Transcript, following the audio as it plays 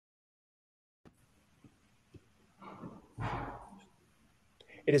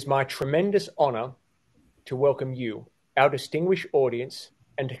It is my tremendous honor to welcome you, our distinguished audience,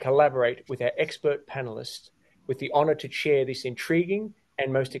 and to collaborate with our expert panelists with the honor to chair this intriguing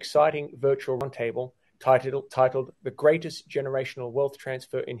and most exciting virtual roundtable titled The Greatest Generational Wealth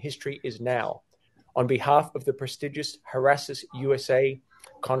Transfer in History is Now, on behalf of the prestigious Horasis USA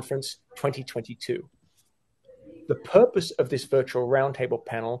Conference 2022. The purpose of this virtual roundtable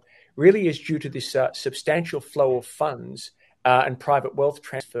panel really is due to this substantial flow of funds and private wealth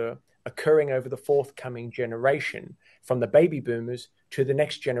transfer occurring over the forthcoming generation, from the baby boomers to the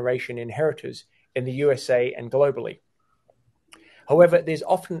next generation inheritors in the USA and globally. However, there's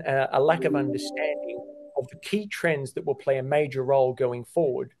often a lack of understanding of the key trends that will play a major role going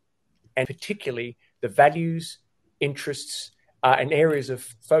forward, and particularly the values, interests, and areas of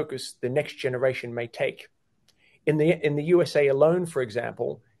focus the next generation may take. In the USA alone, for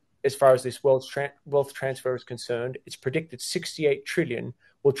example, as far as this wealth transfer is concerned, it's predicted 68 trillion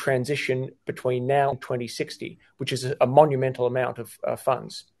will transition between now and 2060, which is a monumental amount of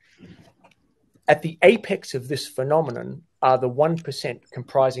funds. At the apex of this phenomenon are the 1%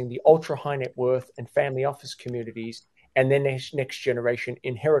 comprising the ultra high net worth and family office communities and their next generation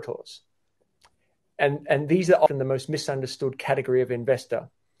inheritors. And these are often the most misunderstood category of investor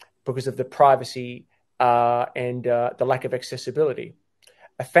because of the privacy and the lack of accessibility.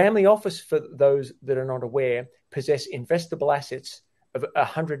 A family office, for those that are not aware, possess investable assets of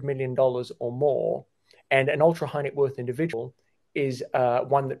 $100 million or more, and an ultra high net worth individual is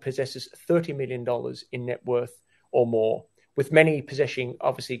one that possesses $30 million in net worth or more, with many possessing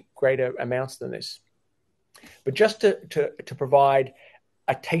obviously greater amounts than this. But just to provide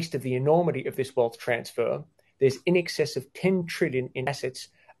a taste of the enormity of this wealth transfer, there's in excess of 10 trillion in assets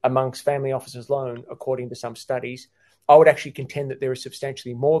amongst family offices alone, according to some studies. I would actually contend that there is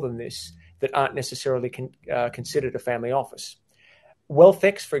substantially more than this that aren't necessarily considered a family office.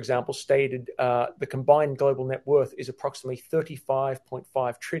 WealthX, for example, stated the combined global net worth is approximately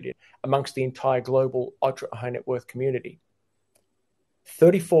 35.5 trillion amongst the entire global ultra high net worth community.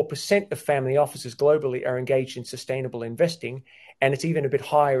 34% of family offices globally are engaged in sustainable investing, and it's even a bit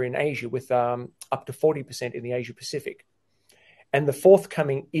higher in Asia, with up to 40% in the Asia Pacific. And the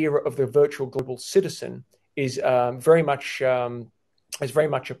forthcoming era of the virtual global citizen is very much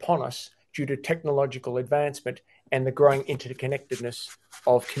upon us due to technological advancement and the growing interconnectedness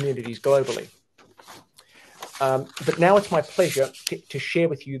of communities globally. But now it's my pleasure to share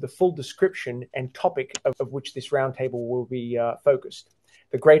with you the full description and topic of which this roundtable will be focused.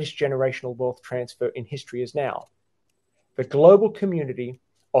 The greatest generational wealth transfer in history is now. The global community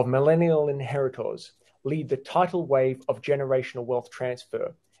of millennial inheritors lead the tidal wave of generational wealth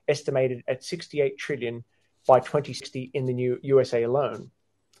transfer, estimated at 68 trillion by 2060 in the new USA alone.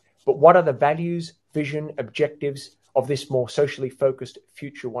 But what are the values, vision, objectives of this more socially focused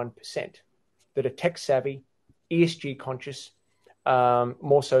future 1% that are tech savvy, ESG conscious,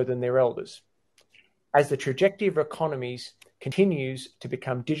 more so than their elders? As the trajectory of economies continues to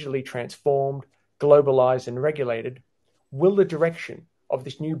become digitally transformed, globalized, and regulated, will the direction of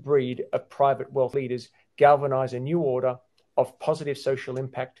this new breed of private wealth leaders galvanize a new order of positive social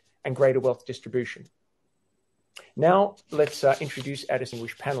impact and greater wealth distribution? Now, let's introduce our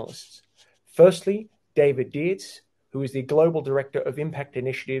distinguished panelists. Firstly, David Dietz, who is the Global Director of Impact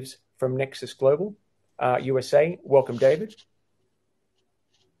Initiatives from Nexus Global, USA. Welcome, David.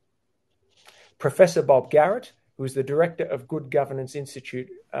 Professor Bob Garratt, who is the Director of Good Governance Institute,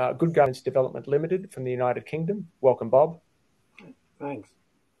 Good Governance Development Limited from the United Kingdom. Welcome, Bob. Thanks.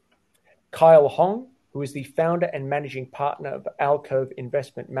 Kyle Hong, who is the founder and managing partner of Alcove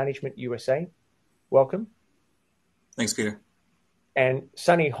Investment Management USA. Welcome. Thanks, Peter. And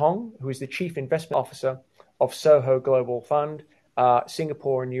Sonny Hong, who is the Chief Investment Officer of Soho Global Fund,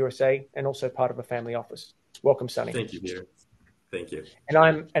 Singapore and USA, and also part of a family office. Welcome, Sonny. Thank you, Peter. Thank you.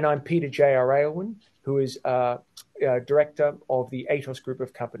 And I'm Peter J.R. Aylwin, who is Director of the Atos Group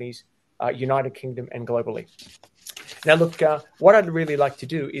of Companies, United Kingdom and globally. Now, look, what I'd really like to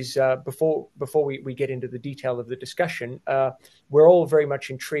do is, before we get into the detail of the discussion, we're all very much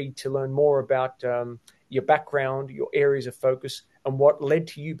intrigued to learn more about your background, your areas of focus, and what led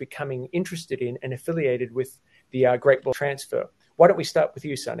to you becoming interested in and affiliated with the Great Wealth Transfer. Why don't we start with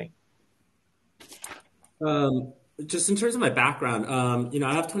you, Sonny? Just in terms of my background,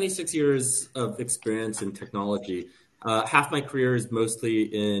 I have 26 years of experience in technology. Half my career is mostly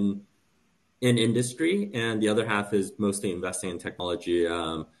in industry, and the other half is mostly investing in technology.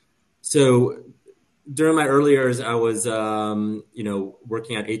 So during my early years, I was,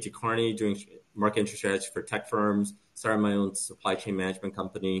 working at A.T. Kearney, doing market entry strategy for tech firms, started my own supply chain management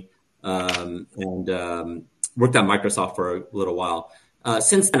company, and worked at Microsoft for a little while.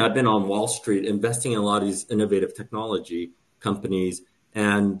 Since then, I've been on Wall Street investing in a lot of these innovative technology companies.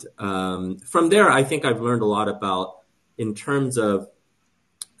 And from there, I think I've learned a lot about, in terms of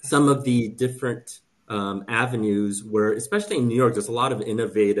some of the different avenues where, especially in New York, there's a lot of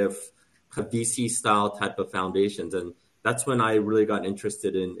innovative VC style type of foundations. And that's when I really got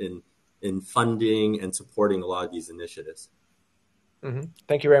interested in funding and supporting a lot of these initiatives. Mm-hmm.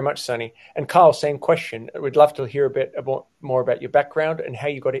 Thank you very much, Sonny. And Carl, same question. We'd love to hear a bit more about your background and how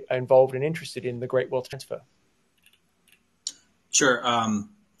you got involved and interested in the Great Wealth Transfer. Sure.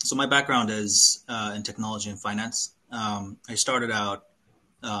 So my background is in technology and finance. I started out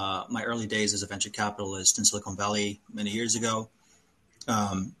my early days as a venture capitalist in Silicon Valley many years ago,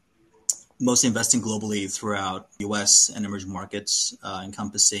 mostly investing globally throughout US and emerging markets,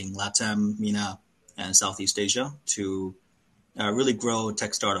 encompassing LATAM, MENA, and Southeast Asia, to really grow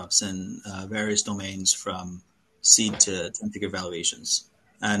tech startups in various domains from seed to 10-figure valuations.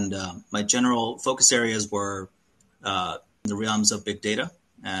 And my general focus areas were the realms of big data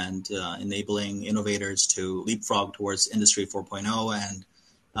and enabling innovators to leapfrog towards Industry 4.0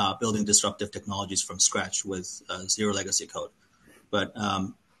 and building disruptive technologies from scratch with zero legacy code. But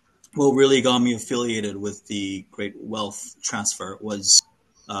what really got me affiliated with the Great Wealth Transfer was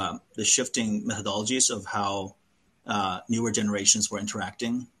the shifting methodologies of how newer generations were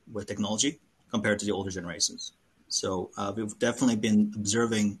interacting with technology compared to the older generations. So we've definitely been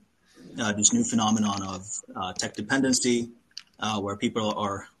observing this new phenomenon of tech dependency, where people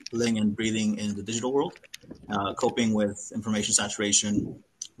are living and breathing in the digital world, coping with information saturation,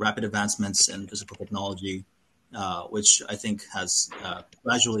 rapid advancements in physical technology, which I think has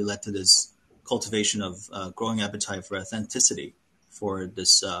gradually led to this cultivation of growing appetite for authenticity for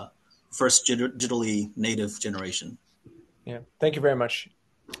this first digitally native generation. Yeah, thank you very much.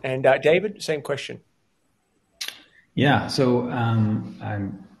 And David, same question. Yeah, so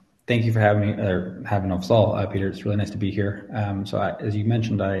thank you for having me, or having us all, Peter. It's really nice to be here. As you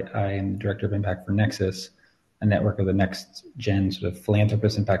mentioned, I am the Director of Impact for Nexus, a network of the next gen sort of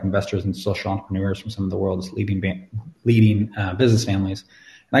philanthropists, impact investors, and social entrepreneurs from some of the world's leading business families.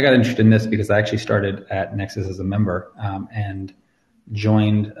 And I got interested in this because I actually started at Nexus as a member and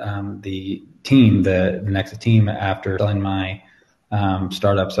joined the team, the Nexus team, after selling my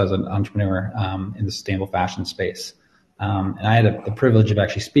startups as an entrepreneur in the sustainable fashion space. And I had the privilege of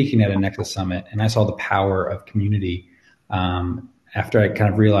actually speaking at a Nexus summit, and I saw the power of community after I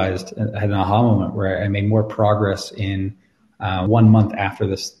kind of realized, I had an aha moment where I made more progress in 1 month after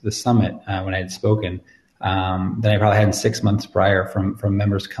this summit when I had spoken than I probably had in 6 months prior from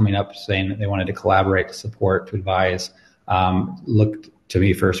members coming up saying that they wanted to collaborate, to support, to advise, looked to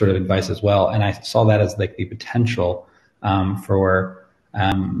me for sort of advice as well. And I saw that as like the potential for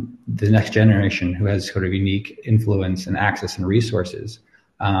the next generation who has sort of unique influence and access and resources.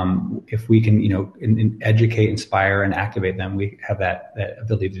 If we can, educate, inspire, and activate them, we have that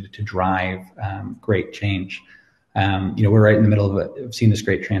ability to drive great change. We're right in the middle of seeing this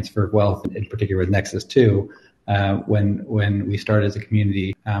great transfer of wealth, in particular with Nexus 2. When we started as a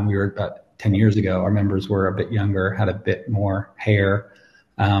community, we were about 10 years ago. Our members were a bit younger, had a bit more hair,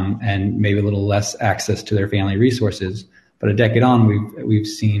 and maybe a little less access to their family resources. But a decade on, we've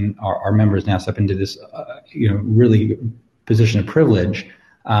seen our members now step into this, really position of privilege,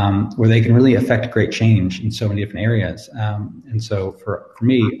 where they can really affect great change in so many different areas. And so for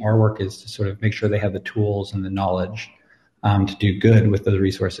me, our work is to sort of make sure they have the tools and the knowledge to do good with those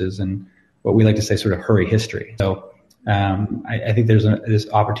resources, and what we like to say, sort of hurry history. So I think there's this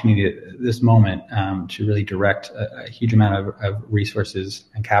opportunity at this moment to really direct a huge amount of resources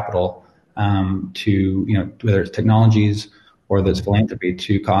and capital to, whether it's technologies or there's philanthropy,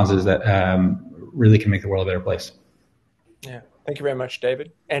 to causes that really can make the world a better place. Yeah. Thank you very much,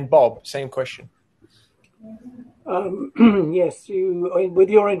 David. And Bob, same question. Yes, with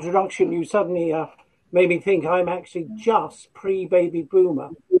your introduction, you suddenly made me think I'm actually just pre-baby boomer,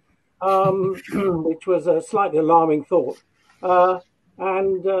 which was a slightly alarming thought.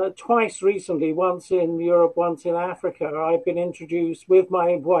 And twice recently, once in Europe, once in Africa, I've been introduced with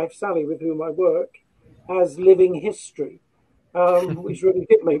my wife, Sally, with whom I work, as living history, which really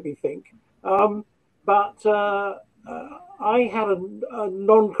did make me think. I had a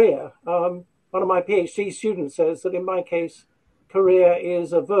non-career. One of my PhD students says that in my case, career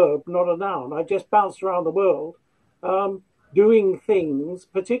is a verb, not a noun. I just bounced around the world doing things,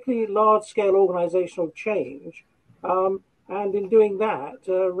 particularly large-scale organizational change. And in doing that,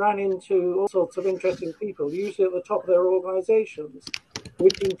 ran into all sorts of interesting people, usually at the top of their organizations,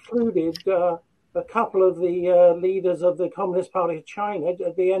 which included a couple of the leaders of the Communist Party of China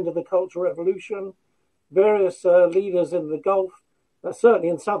at the end of the Cultural Revolution, various leaders in the Gulf, certainly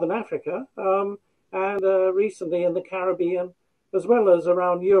in Southern Africa, and recently in the Caribbean, as well as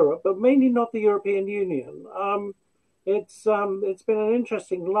around Europe, but mainly not the European Union. It's been an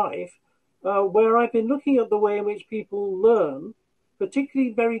interesting life where I've been looking at the way in which people learn,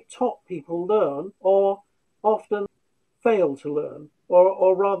 particularly very top people learn, or often fail to learn,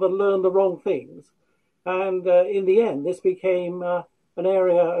 or rather learn the wrong things. And in the end, this became an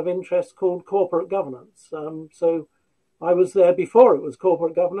area of interest called corporate governance. So I was there before it was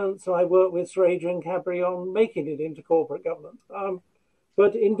corporate governance, and I worked with Sir Adrian Cadbury on making it into corporate governance.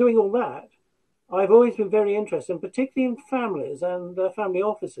 But in doing all that, I've always been very interested, and particularly in families and family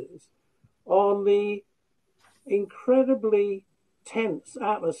offices, on the incredibly tense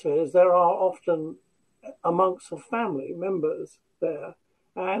atmospheres there are often amongst the family members there,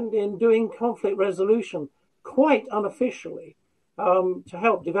 and in doing conflict resolution quite unofficially to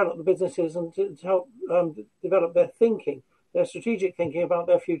help develop the businesses and to help develop their thinking, their strategic thinking about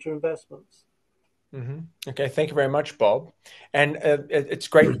their future investments. Mm-hmm. Okay, thank you very much, Bob. And it's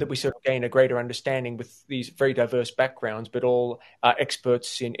great that we sort of gain a greater understanding with these very diverse backgrounds, but all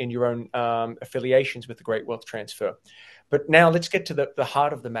experts in your own affiliations with the Great Wealth Transfer. But now let's get to the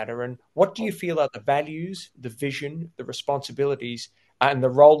heart of the matter. And what do you feel are the values, the vision, the responsibilities, and the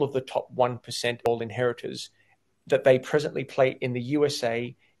role of the top 1% all inheritors that they presently play in the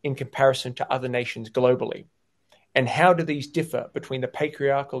USA in comparison to other nations globally? And how do these differ between the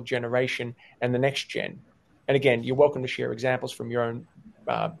patriarchal generation and the next gen? And again, you're welcome to share examples from your own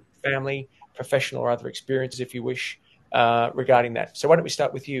family, professional, or other experiences if you wish regarding that. So why don't we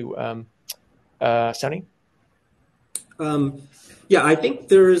start with you, Sonny? Yeah, I think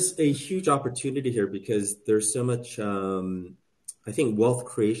there's a huge opportunity here because there's so much, I think, wealth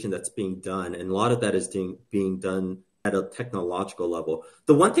creation that's being done. And a lot of that is being done at a technological level.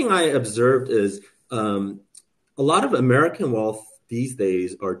 The one thing I observed is a lot of American wealth these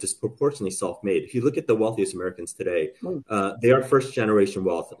days are disproportionately self-made. If you look at the wealthiest Americans today, they are first-generation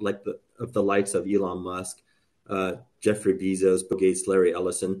wealth, like the likes of Elon Musk, Jeffrey Bezos, Bill Gates, Larry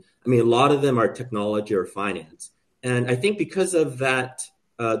Ellison. I mean, a lot of them are technology or finance. And I think because of that,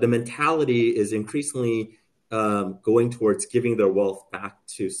 the mentality is increasingly going towards giving their wealth back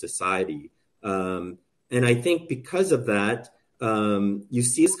to society. And I think because of that, you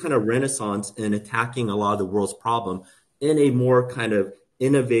see this kind of renaissance in attacking a lot of the world's problem in a more kind of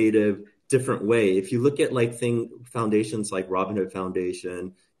innovative, different way. If you look at like foundations like Robin Hood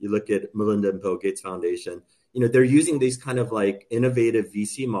Foundation, you look at Melinda and Bill Gates Foundation, they're using these kind of like innovative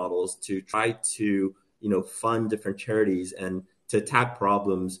VC models to try to, fund different charities and to attack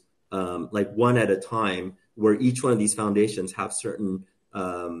problems like one at a time, where each one of these foundations have certain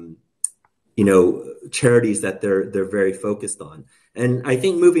charities that they're very focused on. And I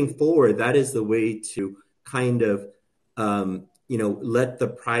think moving forward, that is the way to kind of, let the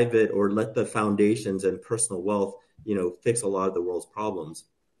private or let the foundations and personal wealth, fix a lot of the world's problems,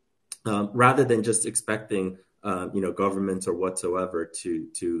 rather than just expecting, governments or whatsoever to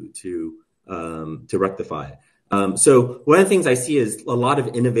rectify it. So one of the things I see is a lot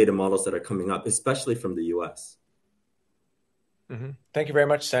of innovative models that are coming up, especially from the US. Mm-hmm. Thank you very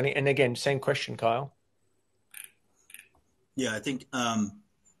much, Sonny. And again, same question, Kyle. Yeah, I think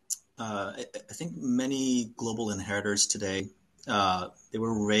many global inheritors today, they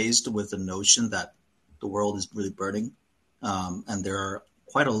were raised with the notion that the world is really burning, and there are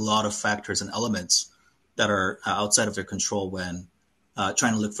quite a lot of factors and elements that are outside of their control when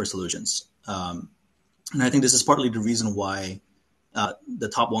trying to look for solutions. And I think this is partly the reason why the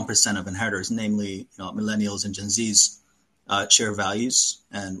top 1% of inheritors, namely millennials and Gen Zs, share values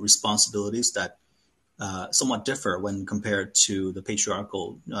and responsibilities that somewhat differ when compared to the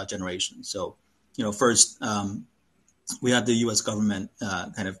patriarchal generation. So, first, we had the U.S. government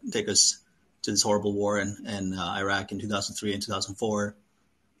kind of take us to this horrible war in Iraq in 2003 and 2004.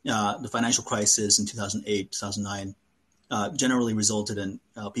 The financial crisis in 2008, 2009 generally resulted in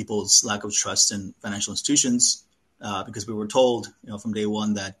people's lack of trust in financial institutions because we were told, from day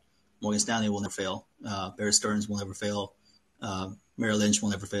one that Morgan Stanley will never fail, Bear Stearns will never fail, Merrill Lynch will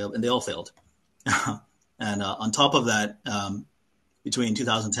never fail, and they all failed. And on top of that, between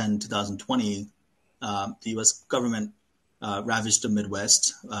 2010 and 2020, the U.S. government ravaged the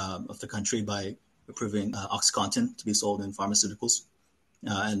Midwest of the country by approving OxyContin to be sold in pharmaceuticals.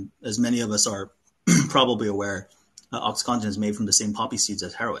 And as many of us are probably aware, OxyContin is made from the same poppy seeds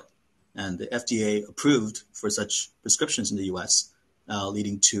as heroin. And the FDA approved for such prescriptions in the U.S.,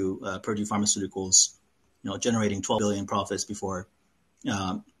 leading to Purdue Pharmaceuticals, generating $12 billion profits before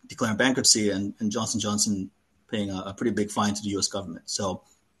declaring bankruptcy, and Johnson & Johnson paying a pretty big fine to the U.S. government. So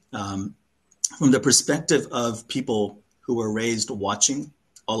from the perspective of people who were raised watching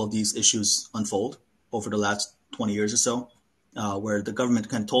all of these issues unfold over the last 20 years or so, where the government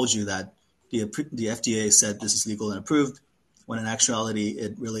kind of told you that the FDA said this is legal and approved, when in actuality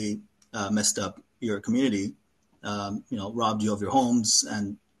it really messed up your community, robbed you of your homes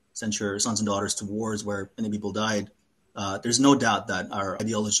and sent your sons and daughters to wars where many people died. There's no doubt that our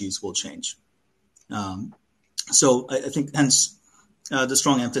ideologies will change. So I think hence the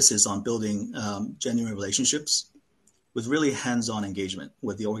strong emphasis on building genuine relationships with really hands-on engagement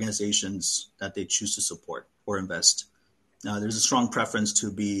with the organizations that they choose to support or invest. There's a strong preference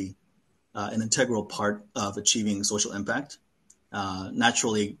to be an integral part of achieving social impact,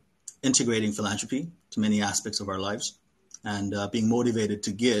 naturally integrating philanthropy to many aspects of our lives, and being motivated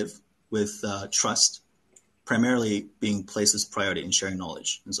to give with trust, primarily being placed as priority in sharing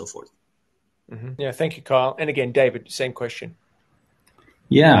knowledge and so forth. Mm-hmm. Yeah, thank you, Kyle. And again, David, same question.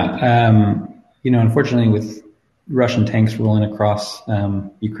 Yeah, unfortunately, with Russian tanks rolling across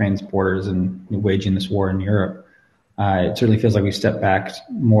Ukraine's borders and waging this war in Europe, it certainly feels like we've stepped back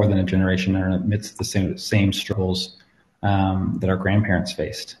more than a generation and are amidst the same struggles that our grandparents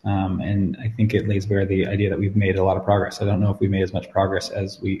faced. And I think it lays bare the idea that we've made a lot of progress. I don't know if we made as much progress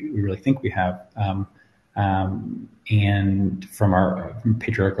as we really think we have, and from our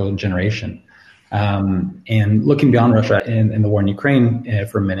patriarchal generation. And looking beyond Russia and the war in Ukraine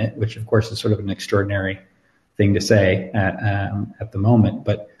for a minute, which of course is sort of an extraordinary thing to say at the moment,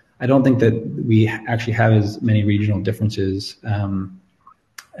 but I don't think that we actually have as many regional differences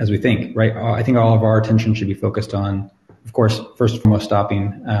as we think, right? I think all of our attention should be focused on, of course, first and foremost,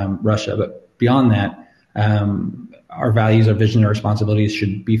 stopping Russia, but beyond that, our values, our vision, our responsibilities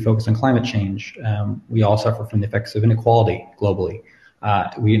should be focused on climate change. We all suffer from the effects of inequality globally.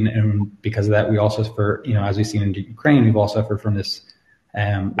 And because of that, we also suffer, as we've seen in Ukraine, we've all suffered from this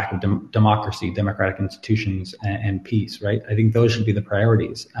lack of democracy, democratic institutions, and peace, right? I think those should be the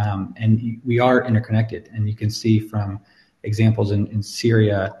priorities. And we are interconnected. And you can see from examples in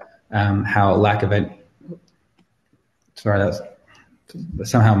Syria how lack of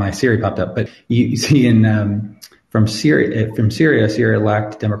somehow my Siri popped up, but you see from Syria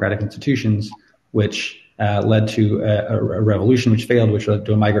lacked democratic institutions, which led to a revolution which failed, which led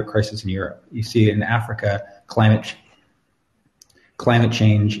to a migrant crisis in Europe. You see in Africa, climate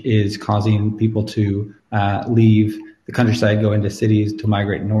change is causing people to leave the countryside, go into cities, to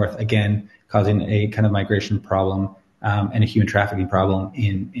migrate north, again, causing a kind of migration problem and a human trafficking problem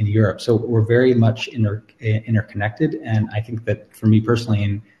in Europe. So we're very much interconnected. And I think that for me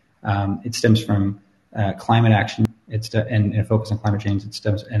personally, it stems from climate action. And a focus on climate change. It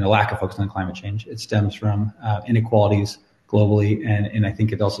stems, and a lack of focus on climate change. It stems from inequalities globally, and I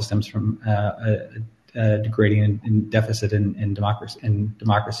think it also stems from a degrading and deficit in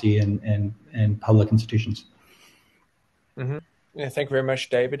democracy and public institutions. Mm-hmm. Yeah, thank you very much,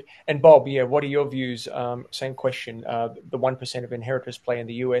 David. And Bob, what are your views? Same question. The 1% of inheritors play in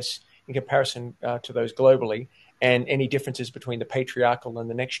the US in comparison to those globally, and any differences between the patriarchal and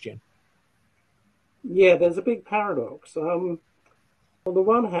the next gen? Yeah, there's a big paradox. On the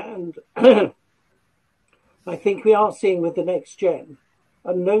one hand, I think we are seeing with the next gen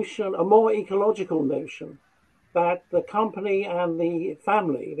a more ecological notion, that the company and the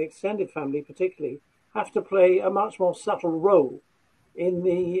family, the extended family particularly, have to play a much more subtle role in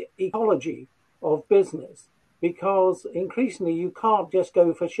the ecology of business, because increasingly you can't just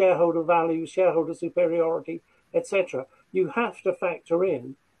go for shareholder value, shareholder superiority, etc. You have to factor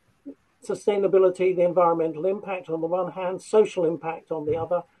in sustainability, the environmental impact on the one hand, social impact on the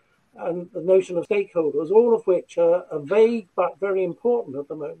other, and the notion of stakeholders, all of which are vague but very important at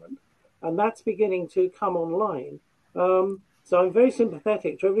the moment. And that's beginning to come online. So I'm very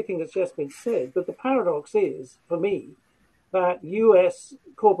sympathetic to everything that's just been said. But the paradox is, for me, that US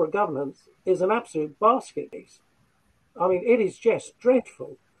corporate governance is an absolute basket case. I mean, it is just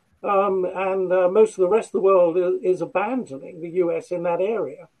dreadful. And most of the rest of the world is abandoning the US in that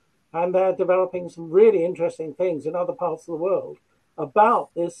area. And they're developing some really interesting things in other parts of the world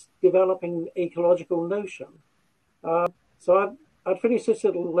about this developing ecological notion. So I'd finish this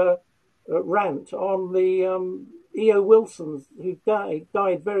little rant on the E.O. Wilson, who died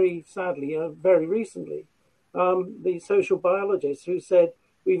very sadly, very recently, the social biologist who said,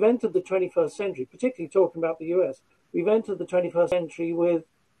 we've entered the 21st century, particularly talking about the US, we've entered the 21st century with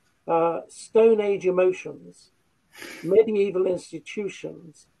Stone Age emotions, medieval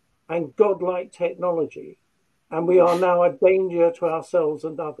institutions, and godlike technology, and we are now a danger to ourselves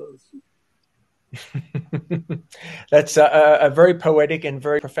and others. That's a very poetic and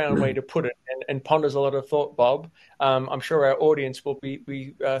very profound way to put it, and ponders a lot of thought, Bob. I'm sure our audience will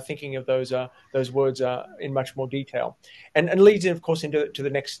be thinking of those words in much more detail, and leads, of course, into the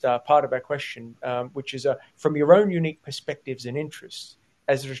next part of our question, which is from your own unique perspectives and interests,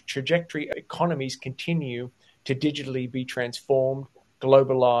 as the trajectory of economies continue to digitally be transformed,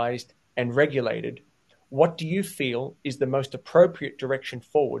 globalized, and regulated. What do you feel is the most appropriate direction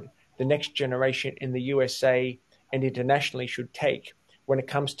forward the next generation in the USA and internationally should take when it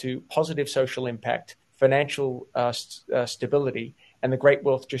comes to positive social impact, financial stability, and the greater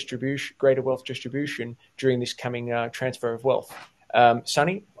wealth distribution during this coming transfer of wealth?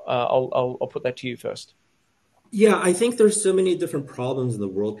 Sonny, I'll put that to you first. Yeah, I think there's so many different problems in the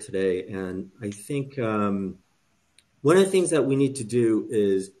world today, and I think one of the things that we need to do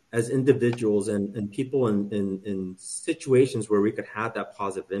is, as individuals and people in situations where we could have that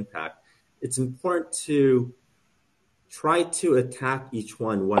positive impact, it's important to try to attack each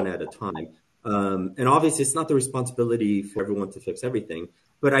one at a time. And obviously, it's not the responsibility for everyone to fix everything.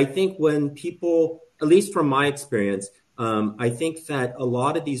 But I think when people, at least from my experience, I think that a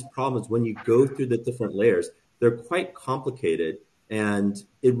lot of these problems, when you go through the different layers, they're quite complicated. And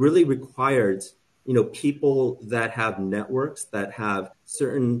it really requires people that have networks, that have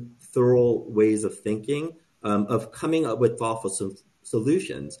certain thorough ways of thinking, of coming up with thoughtful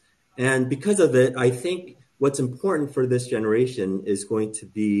solutions. And because of it, I think what's important for this generation is going to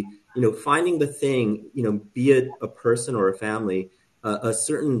be, finding the thing, be it a person or a family, a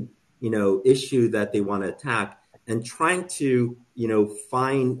certain, issue that they want to attack, and trying to,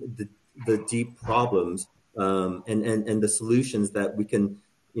 find the deep problems and the solutions that we can,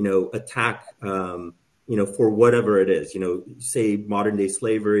 attack, for whatever it is, say modern day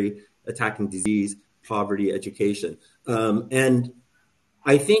slavery, attacking disease, poverty, education. And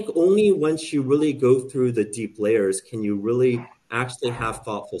I think only once you really go through the deep layers can you really actually have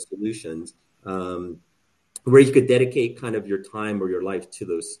thoughtful solutions where you could dedicate kind of your time or your life to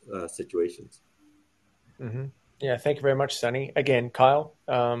those situations. Mm-hmm. Yeah, thank you very much, Sonny. Again, Kyle,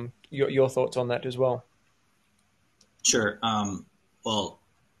 your thoughts on that as well. Sure. Well,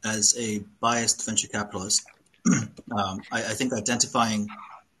 as a biased venture capitalist, I think identifying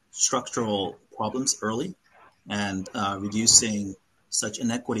structural problems early and reducing such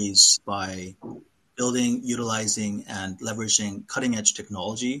inequities by building, utilizing, and leveraging cutting-edge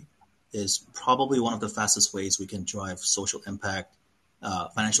technology is probably one of the fastest ways we can drive social impact,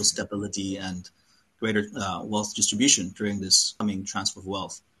 financial stability, and greater wealth distribution during this coming transfer of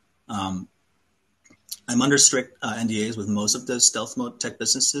wealth. I'm under strict NDAs with most of the stealth mode tech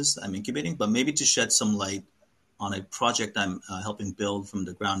businesses I'm incubating, but maybe to shed some light on a project I'm helping build from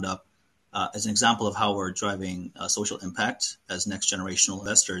the ground up as an example of how we're driving social impact as next generational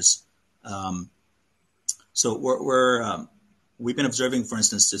investors. So we've been observing, for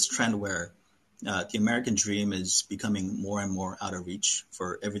instance, this trend where the American dream is becoming more and more out of reach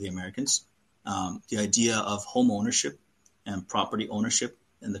for everyday Americans. The idea of home ownership and property ownership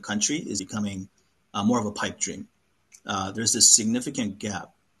in the country is becoming more of a pipe dream. There's this significant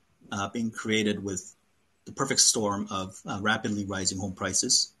gap being created with the perfect storm of rapidly rising home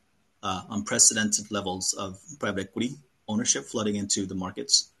prices, unprecedented levels of private equity ownership flooding into the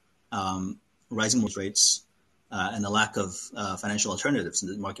markets, rising mortgage rates, and a lack of financial alternatives in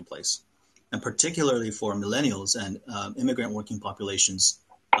the marketplace. And particularly for millennials and immigrant working populations,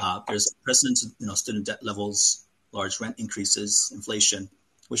 there's unprecedented student debt levels, large rent increases, inflation,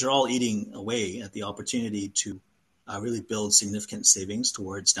 which are all eating away at the opportunity to really build significant savings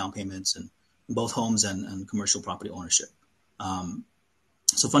towards down payments in both homes and commercial property ownership.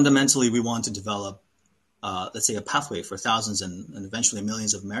 So fundamentally, we want to develop, let's say, a pathway for thousands and eventually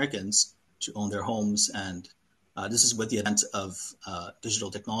millions of Americans to own their homes. And this is with the advent of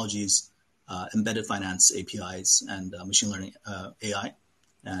digital technologies, embedded finance APIs, and machine learning AI.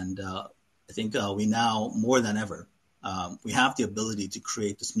 And I think we now, more than ever, we have the ability to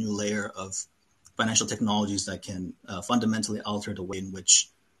create this new layer of financial technologies that can fundamentally alter the way in which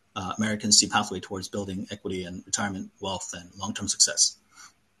Americans see pathway towards building equity and retirement wealth and long-term success.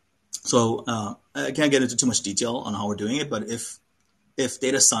 So I can't get into too much detail on how we're doing it, but if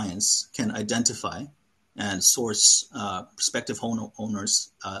data science can identify and source prospective home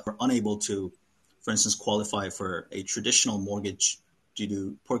owners who are unable to, for instance, qualify for a traditional mortgage due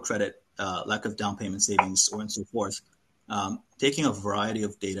to poor credit, lack of down payment savings, or and so forth, taking a variety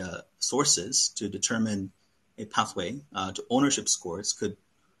of data sources to determine a pathway to ownership scores could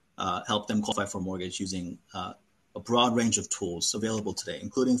help them qualify for mortgage using a broad range of tools available today,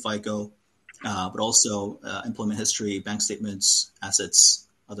 including FICO, but also employment history, bank statements, assets,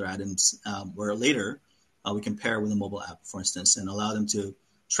 other add-ins, where later we can pair with a mobile app, for instance, and allow them to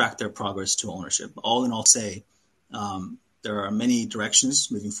track their progress to ownership. All in all, there are many directions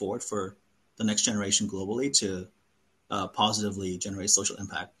moving forward for the next generation globally to positively generate social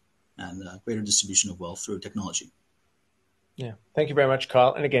impact and greater distribution of wealth through technology. Yeah, thank you very much,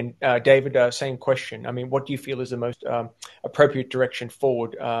 Carl. And again, David, same question. I mean, what do you feel is the most appropriate direction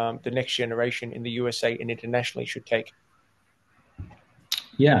forward the next generation in the USA and internationally should take?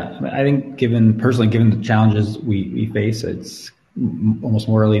 Yeah, I think given the challenges we face, it's almost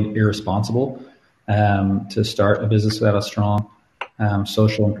morally irresponsible to start a business without a strong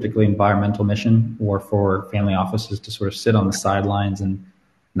social and particularly environmental mission, or for family offices to sort of sit on the sidelines and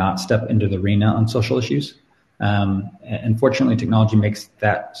not step into the arena on social issues. And fortunately, technology makes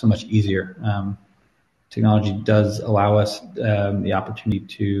that so much easier. Technology does allow us the opportunity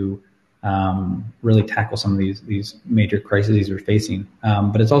to really tackle some of these major crises we're facing.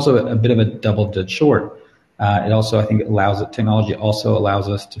 But it's also a bit of a double-edged sword. It also, I think, technology also allows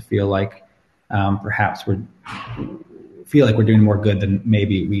us to feel like perhaps we're doing more good than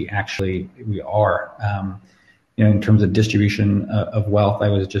maybe we are. In terms of distribution of wealth, I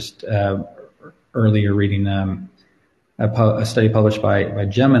was just earlier reading a study published by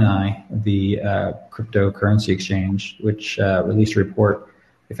Gemini, the cryptocurrency exchange, which released a report.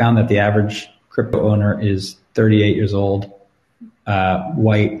 They found that the average crypto owner is 38 years old,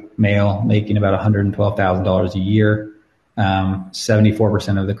 white, male, making about $112,000 a year.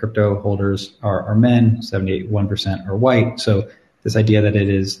 74% of the crypto holders are men, 71% are white. So this idea that it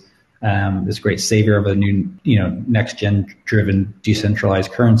is this great savior of a new, next-gen driven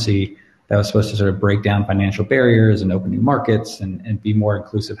decentralized currency that was supposed to sort of break down financial barriers and open new markets and be more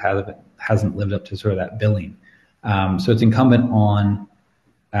inclusive hasn't lived up to sort of that billing. So it's incumbent on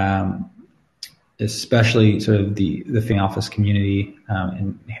especially sort of the family office community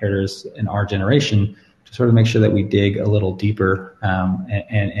and inheritors in our generation to sort of make sure that we dig a little deeper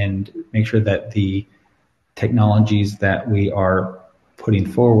and make sure that the technologies that we are putting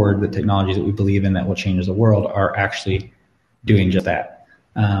forward, the technologies that we believe in that will change the world, are actually doing just that.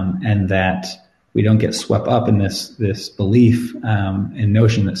 And that we don't get swept up in this belief and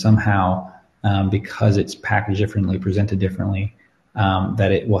notion that somehow because it's packaged differently, presented differently,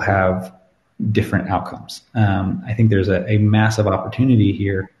 that it will have different outcomes. I think there's a massive opportunity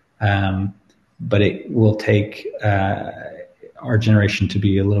here, but it will take our generation to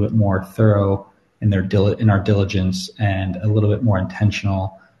be a little bit more thorough in our diligence and a little bit more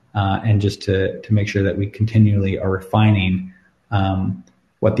intentional, and just to make sure that we continually are refining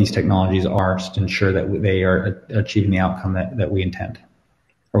what these technologies are to ensure that they are achieving the outcome that we intend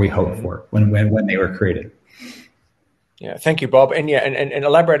or we hope for when they were created. Yeah, thank you, Bob. And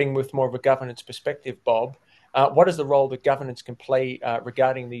elaborating with more of a governance perspective, Bob, what is the role that governance can play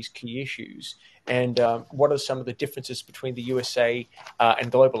regarding these key issues? And what are some of the differences between the USA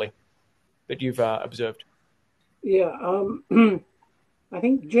and globally that you've observed? Yeah, I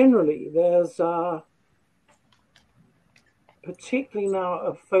think generally there's particularly now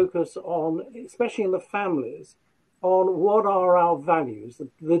a focus on, especially in the families, on what are our values,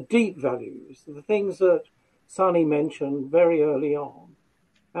 the deep values, the things that Sonny mentioned very early on.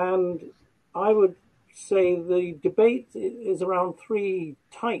 And I would say the debate is around three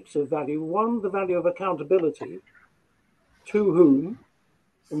types of value. One, the value of accountability, to whom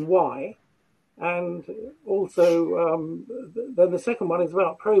and why. And also, then the second one is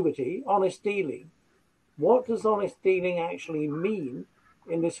about probity, honest dealing. What does honest dealing actually mean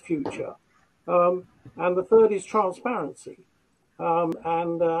in this future? And the third is transparency.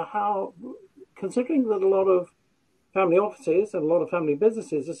 And how, considering that a lot of family offices and a lot of family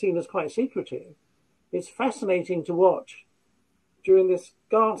businesses are seen as quite secretive, it's fascinating to watch during this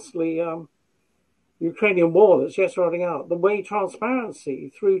ghastly Ukrainian war that's just running out, the way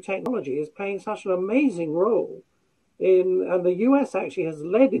transparency through technology is playing such an amazing role and the US actually has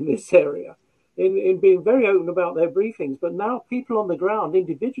led in this area in being very open about their briefings. But now people on the ground,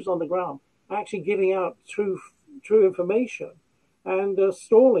 individuals on the ground, are actually giving out true information and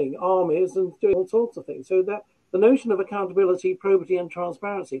stalling armies and doing all sorts of things. So that the notion of accountability, probity, and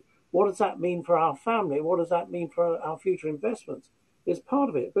transparency, what does that mean for our family? What does that mean for our future investments? Is part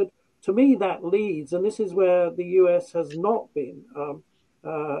of it. But to me, that leads, and this is where the US has not been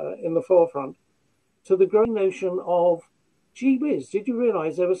in the forefront, to the growing notion of, gee whiz, did you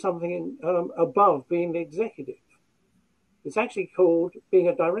realize there was something above being the executive? It's actually called being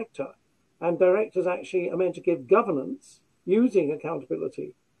a director. And directors actually are meant to give governance using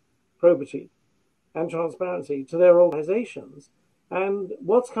accountability, probity, and transparency to their organizations. And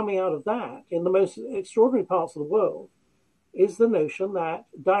what's coming out of that in the most extraordinary parts of the world is the notion that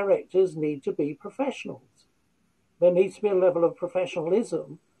directors need to be professionals. There needs to be a level of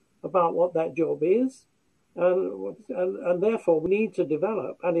professionalism about what that job is. And therefore, we need to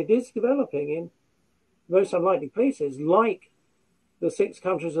develop, and it is developing in most unlikely places, like the 6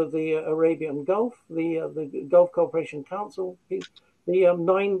 countries of the Arabian Gulf, the Gulf Cooperation Council, the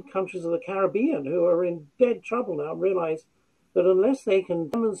 9 countries of the Caribbean who are in dead trouble now, realize that unless they can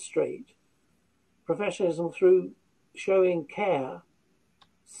demonstrate professionalism through showing care,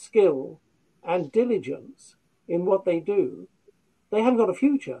 skill, and diligence in what they do, they haven't got a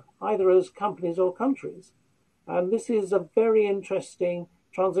future, either as companies or countries. And this is a very interesting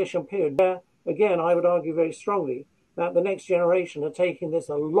transition period where, again, I would argue very strongly that the next generation are taking this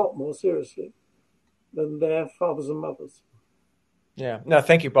a lot more seriously than their fathers and mothers. Yeah, no,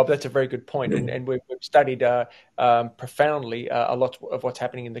 thank you, Bob. That's a very good point. And we've studied profoundly a lot of what's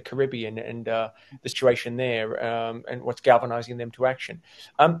happening in the Caribbean and the situation there and what's galvanizing them to action.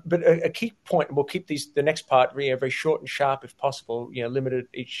 But a key point, and we'll keep the next part very short and sharp if possible, limited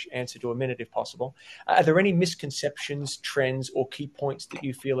each answer to a minute if possible. Are there any misconceptions, trends, or key points that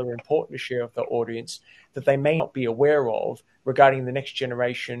you feel are important to share with the audience that they may not be aware of regarding the next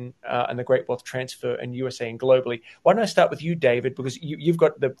generation and the great wealth transfer in USA and globally? Why don't I start with you, David, because you've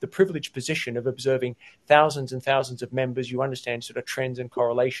got the privileged position of observing thousands and thousands of members. You understand sort of trends and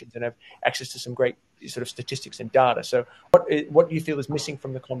correlations and have access to some great sort of statistics and data. So what do you feel is missing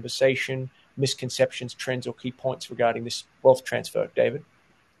from the conversation, misconceptions, trends, or key points regarding this wealth transfer, David?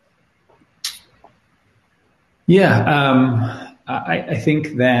 Yeah, I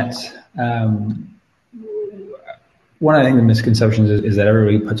think that one of the misconceptions is that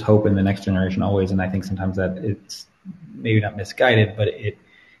everybody puts hope in the next generation always, and I think sometimes that it's maybe not misguided, but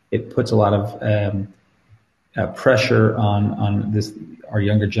it puts a lot of pressure on our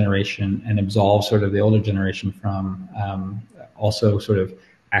younger generation and absolves sort of the older generation from also sort of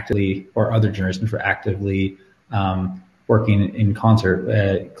actively, or other generations for actively working in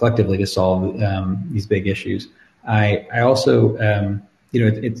concert collectively to solve these big issues. I also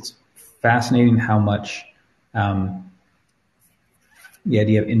it's fascinating how much the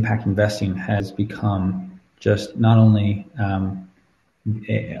idea of impact investing has become just not only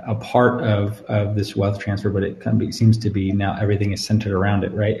a part of this wealth transfer, but it seems to be now everything is centered around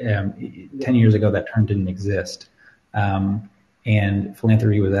it, right? 10 years ago, that term didn't exist. And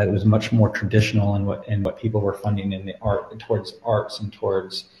philanthropy was much more traditional in what people were funding in the towards arts and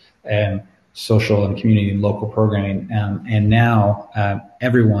towards social and community and local programming. And now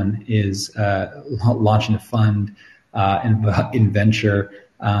everyone is launching a fund in venture,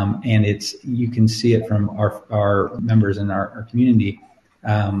 and you can see it from our members in our community.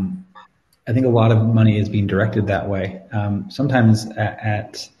 I think a lot of money is being directed that way, sometimes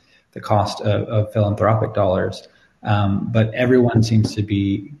at the cost of philanthropic dollars. But everyone seems to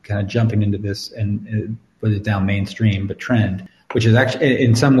be kind of jumping into this and put it down mainstream, but trend, which is actually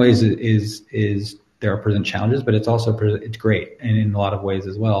in some ways is there are present challenges, but it's great, and in a lot of ways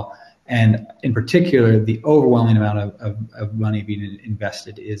as well. And in particular, the overwhelming amount of money being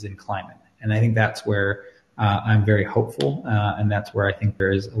invested is in climate. And I think that's where I'm very hopeful, and that's where I think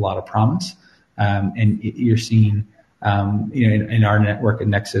there is a lot of promise. And you're seeing, in our network at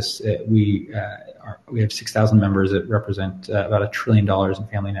Nexus, we have 6,000 members that represent about $1 trillion in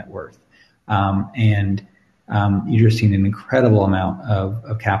family net worth. And you're just seeing an incredible amount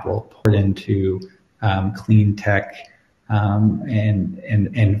of capital poured into clean tech,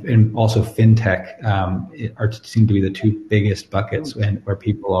 and also fintech seem to be the 2 biggest buckets where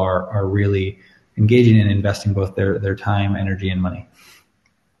people are really engaging and investing both their time, energy, and money.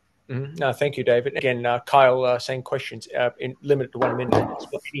 Mm-hmm. No, thank you, David. Again, Kyle, same questions, limited to 1 minute.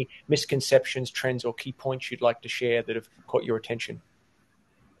 Any misconceptions, trends, or key points you'd like to share that have caught your attention?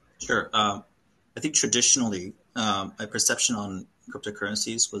 Sure. I think traditionally, my perception on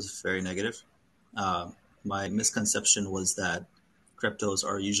cryptocurrencies was very negative. My misconception was that cryptos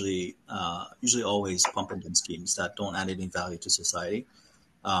are usually always pump and dump schemes that don't add any value to society.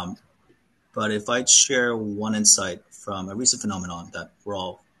 But if I share one insight from a recent phenomenon that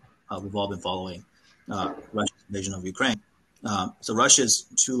we've all been following, Russia's invasion of Ukraine. So Russia's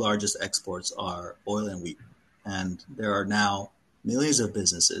 2 largest exports are oil and wheat, and there are now millions of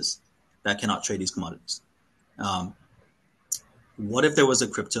businesses that cannot trade these commodities. What if there was a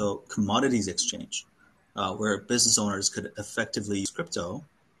crypto commodities exchange where business owners could effectively use crypto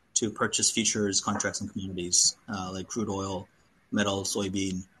to purchase futures, contracts, and commodities like crude oil, metal,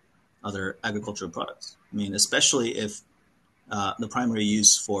 soybean, other agricultural products? I mean, especially if the primary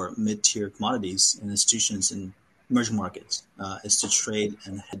use for mid-tier commodities and institutions in emerging markets is to trade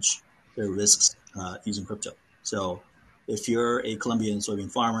and hedge their risks using crypto. So if you're a Colombian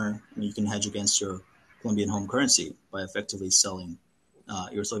soybean farmer, you can hedge against your Colombian home currency by effectively selling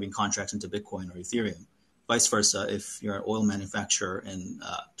your soybean contracts into Bitcoin or Ethereum. Vice versa, if you're an oil manufacturer in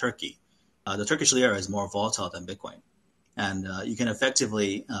Turkey, the Turkish lira is more volatile than Bitcoin. And you can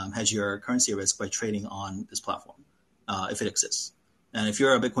effectively hedge your currency risk by trading on this platform, if it exists. And if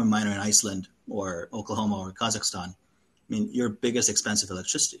you're a Bitcoin miner in Iceland or Oklahoma or Kazakhstan, I mean, your biggest expense is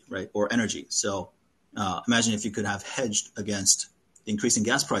electricity, right, or energy. So imagine if you could have hedged against the increasing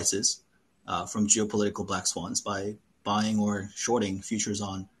gas prices from geopolitical black swans by buying or shorting futures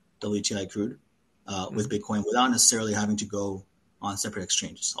on WTI crude with Bitcoin without necessarily having to go on separate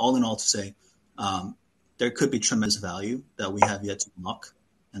exchanges. All in all, to say, there could be tremendous value that we have yet to unlock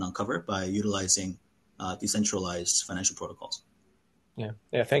and uncover by utilizing decentralized financial protocols.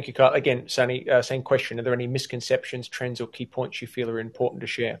 Yeah. Thank you, Kyle. Again, Sonny, same question. Are there any misconceptions, trends, or key points you feel are important to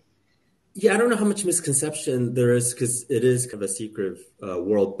share? Yeah, I don't know how much misconception there is because it is kind of a secret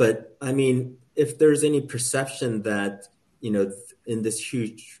world. But I mean, if there's any perception that, in this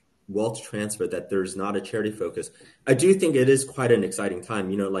huge wealth transfer, that there's not a charity focus, I do think it is quite an exciting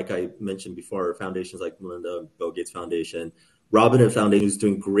time. Like I mentioned before, foundations like Melinda, Bill Gates Foundation, Robinhood Foundation is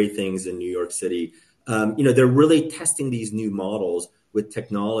doing great things in New York City. They're really testing these new models with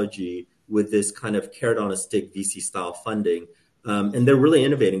technology, with this kind of carrot on a stick VC style funding. And they're really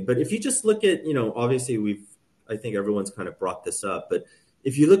innovating. But if you just look at, obviously I think everyone's kind of brought this up, but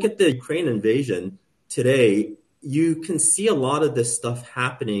if you look at the Ukraine invasion today, you can see a lot of this stuff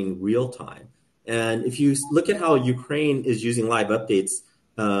happening real time. And if you look at how Ukraine is using live updates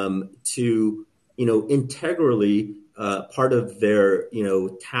to, integrally part of their,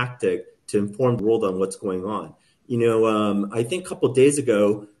 tactic to inform the world on what's going on. I think a couple of days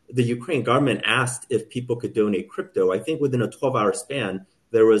ago, the Ukraine government asked if people could donate crypto. I think within a 12-hour span,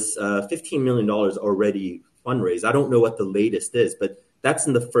 there was $15 million already fundraised. I don't know what the latest is, but that's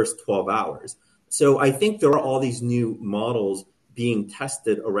in the first 12 hours. So I think there are all these new models being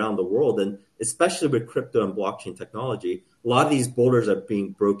tested around the world, and especially with crypto and blockchain technology, a lot of these boulders are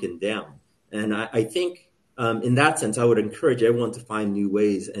being broken down. And I think in that sense, I would encourage everyone to find new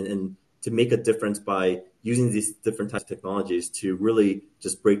ways and to make a difference by using these different types of technologies to really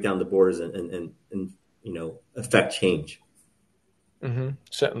just break down the borders and affect change.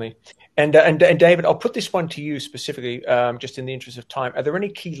 Certainly. And David, I'll put this one to you specifically, just in the interest of time. Are there any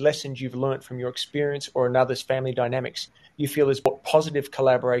key lessons you've learned from your experience or another's family dynamics you feel has brought positive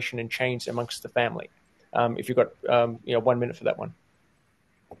collaboration and change amongst the family? If you've got 1 minute for that one.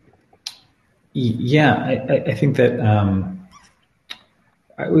 Yeah, I think that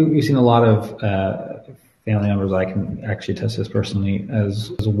we've seen a lot of family members. I can actually attest this personally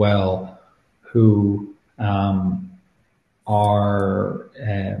as well, who are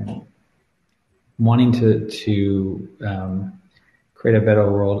wanting to create a better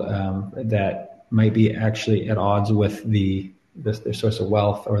world that might be actually at odds with their source of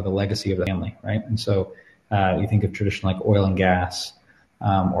wealth or the legacy of the family, right? And so you think of traditional like oil and gas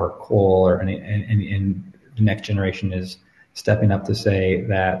or coal, or and the next generation is stepping up to say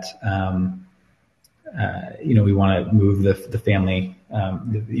that we want to move the family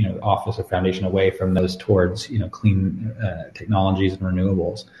office or foundation away from those towards clean technologies and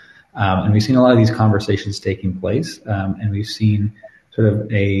renewables, and we've seen a lot of these conversations taking place, and we've seen sort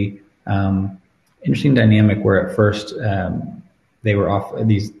of a interesting dynamic where at first they were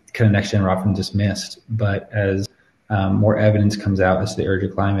these kind of next gen were often dismissed, but as more evidence comes out as to the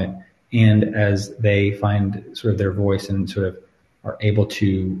urgent climate, and as they find sort of their voice and sort of are able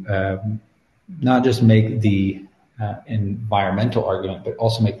to not just make the environmental argument, but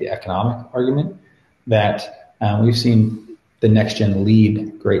also make the economic argument, that we've seen the next gen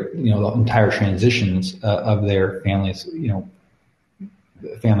lead great, the entire transitions of their families,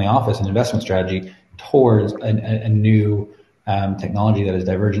 family office and investment strategy towards a new technology that is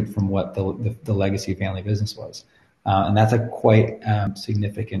divergent from what the legacy family business was. And that's a quite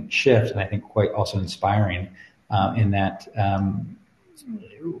significant shift, and I think quite also inspiring in that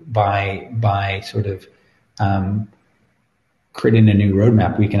by sort of creating a new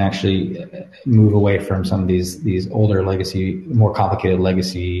roadmap, we can actually move away from some of these older legacy, more complicated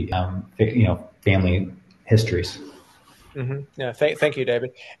legacy, family histories. Yeah, thank you,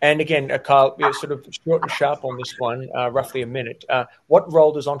 David. And again, Kyle, sort of short and sharp on this one, roughly a minute. What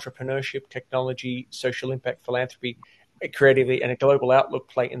role does entrepreneurship, technology, social impact, philanthropy, creativity, and a global outlook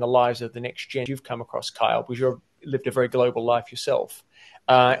play in the lives of the next gen you've come across, Kyle? Because you've lived a very global life yourself.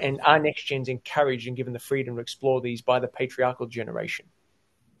 And are next gens encouraged and given the freedom to explore these by the patriarchal generation?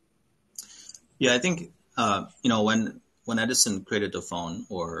 Yeah, I think, when Edison created the phone,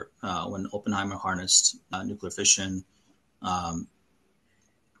 or when Oppenheimer harnessed nuclear fission,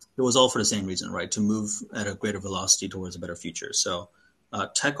 it was all for the same reason, right? To move at a greater velocity towards a better future. So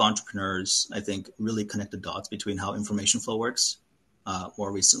tech entrepreneurs, I think, really connect the dots between how information flow works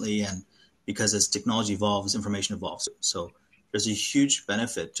more recently. And because as technology evolves, information evolves. So there's a huge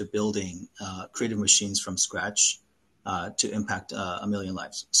benefit to building creative machines from scratch to impact a million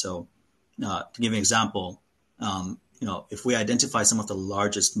lives. So to give an example, if we identify some of the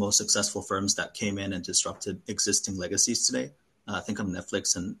largest, most successful firms that came in and disrupted existing legacies today, think of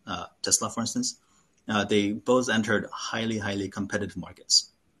Netflix and Tesla, for instance, they both entered highly, highly competitive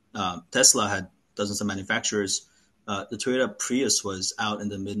markets. Tesla had dozens of manufacturers. The Toyota Prius was out in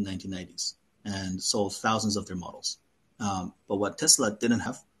the mid-1990s and sold thousands of their models. But what Tesla didn't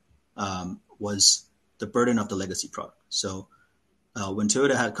have was the burden of the legacy product. So when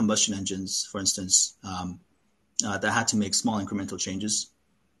Toyota had combustion engines, for instance, that had to make small incremental changes,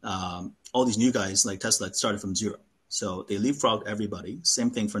 all these new guys like Tesla started from zero. So they leapfrogged everybody. Same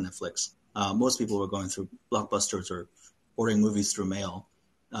thing for Netflix. Most people were going through Blockbusters or ordering movies through mail.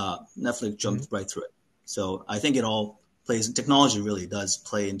 Netflix jumped right through it. So I think it all plays, technology really does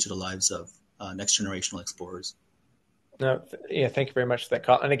play into the lives of next generational explorers. No, yeah, thank you very much for that,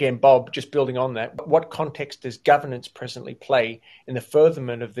 Kyle. And again, Bob, just building on that, what context does governance presently play in the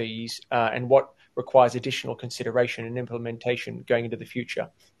furtherment of these and what requires additional consideration and implementation going into the future?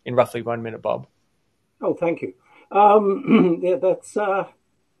 In roughly 1 minute, Bob. Oh, thank you. Yeah, that's.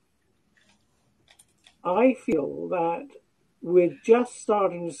 I feel that we're just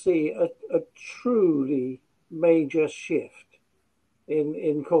starting to see a truly major shift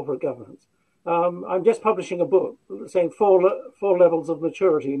in corporate governance. I'm just publishing a book saying four levels of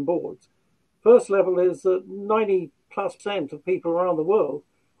maturity in boards. First level is that 90+% of people around the world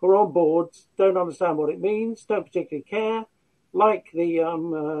who are on boards don't understand what it means, don't particularly care, like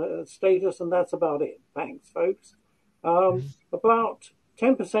the status, and that's about it. Thanks, folks. About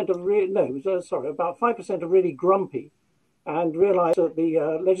 10% about 5% are really grumpy and realize that the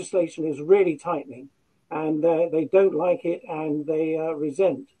legislation is really tightening and they don't like it and they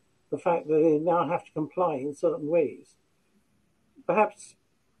resent the fact that they now have to comply in certain ways. Perhaps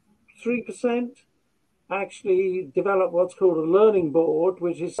 3% actually develop what's called a learning board,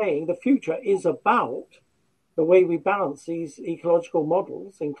 which is saying the future is about the way we balance these ecological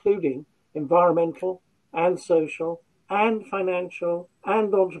models, including environmental and social and financial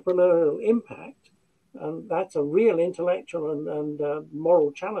and entrepreneurial impact. And that's a real intellectual and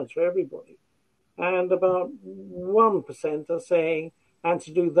moral challenge for everybody. And about 1% are saying, and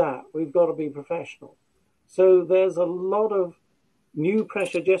to do that, we've got to be professional. So there's a lot of new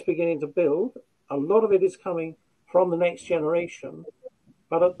pressure just beginning to build. A lot of it is coming from the next generation.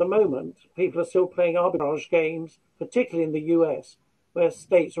 But at the moment, people are still playing arbitrage games, particularly in the US, where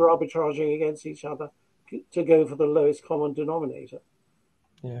states are arbitraging against each other to go for the lowest common denominator.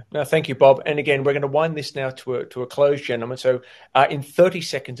 Yeah. No, thank you, Bob. And again, we're going to wind this now to a close, gentlemen. So in 30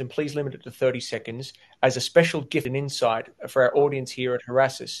 seconds, and please limit it to 30 seconds, as a special gift and insight for our audience here at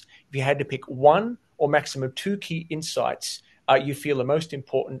Horasis, if you had to pick one or maximum two key insights you feel are most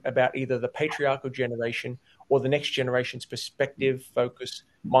important about either the patriarchal generation or the next generation's perspective, focus,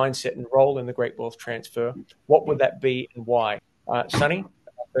 mindset, and role in the great wealth transfer, what would that be and why? Sonny,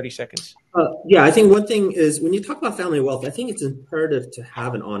 30 seconds. Yeah, I think one thing is when you talk about family wealth, I think it's imperative to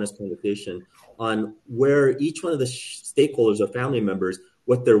have an honest conversation on where each one of the stakeholders or family members,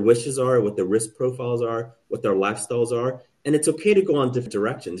 what their wishes are, what their risk profiles are, what their lifestyles are. And it's okay to go on different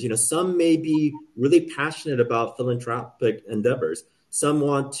directions. Some may be really passionate about philanthropic endeavors. Some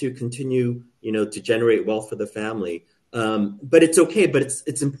want to continue, to generate wealth for the family. But it's okay. But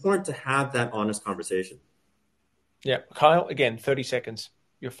it's important to have that honest conversation. Yeah. Kyle, again, 30 seconds.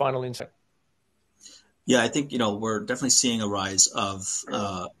 Your final insight. Yeah, I think, we're definitely seeing a rise of,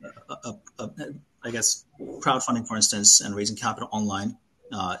 I guess, crowdfunding, for instance, and raising capital online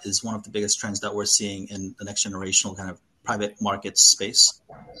is one of the biggest trends that we're seeing in the next generational kind of private market space.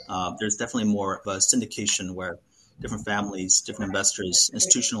 There's definitely more of a syndication where different families, different investors,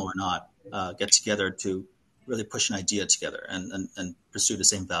 institutional or not, get together to really push an idea together and pursue the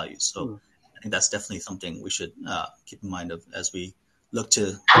same values. So I think that's definitely something we should keep in mind of as we look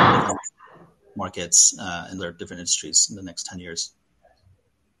to markets and their different industries in the next 10 years.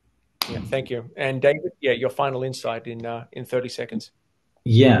 Yeah, thank you. And David, your final insight in 30 seconds.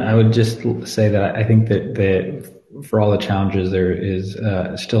 Yeah, I would just say that I think that for all the challenges, there is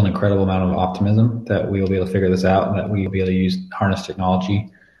still an incredible amount of optimism that we will be able to figure this out and that we will be able to harness technology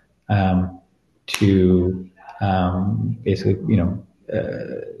to basically,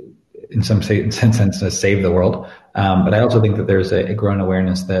 in some sense, save the world. But I also think that there's a growing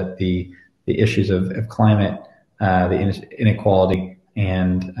awareness that the issues of climate the inequality,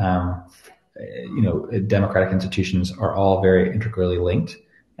 and democratic institutions are all very integrally linked,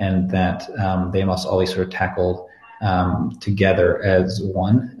 and that they must always sort of tackle together as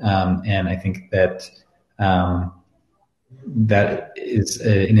one. And I think that that is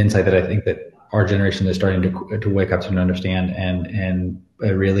an insight that I think that our generation is starting to wake up to and understand, and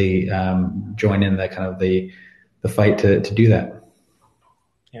really join in the kind of the fight to do that.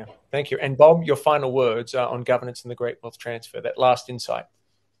 Yeah, thank you. And Bob, your final words on governance and the Great Wealth Transfer, that last insight.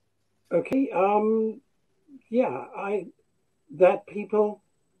 Okay. That people,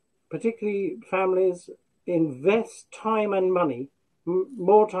 particularly families, invest time and money,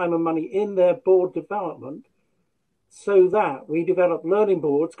 more time and money in their board development, so that we develop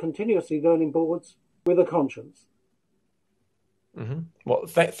continuously learning boards with a conscience. Mm-hmm. Well,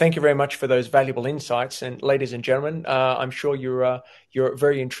 thank you very much for those valuable insights. And ladies and gentlemen, I'm sure you're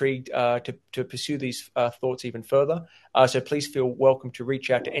very intrigued to pursue these thoughts even further. So please feel welcome to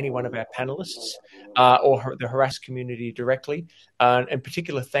reach out to any one of our panelists or the Horasis community directly. And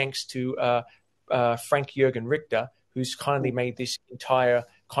particular thanks to Frank Jürgen Richter, who's kindly made this entire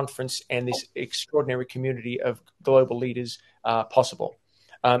conference and this extraordinary community of global leaders possible.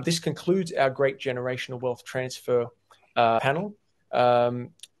 This concludes our Great Generational Wealth Transfer panel.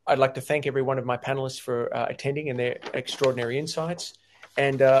 I'd like to thank every one of my panelists for attending and their extraordinary insights.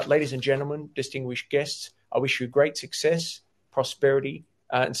 And ladies and gentlemen, distinguished guests, I wish you great success, prosperity,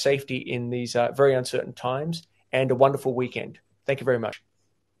 and safety in these very uncertain times, and a wonderful weekend. Thank you very much.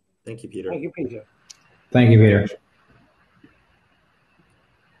 Thank you, Peter. Thank you, Peter. Thank you, Peter.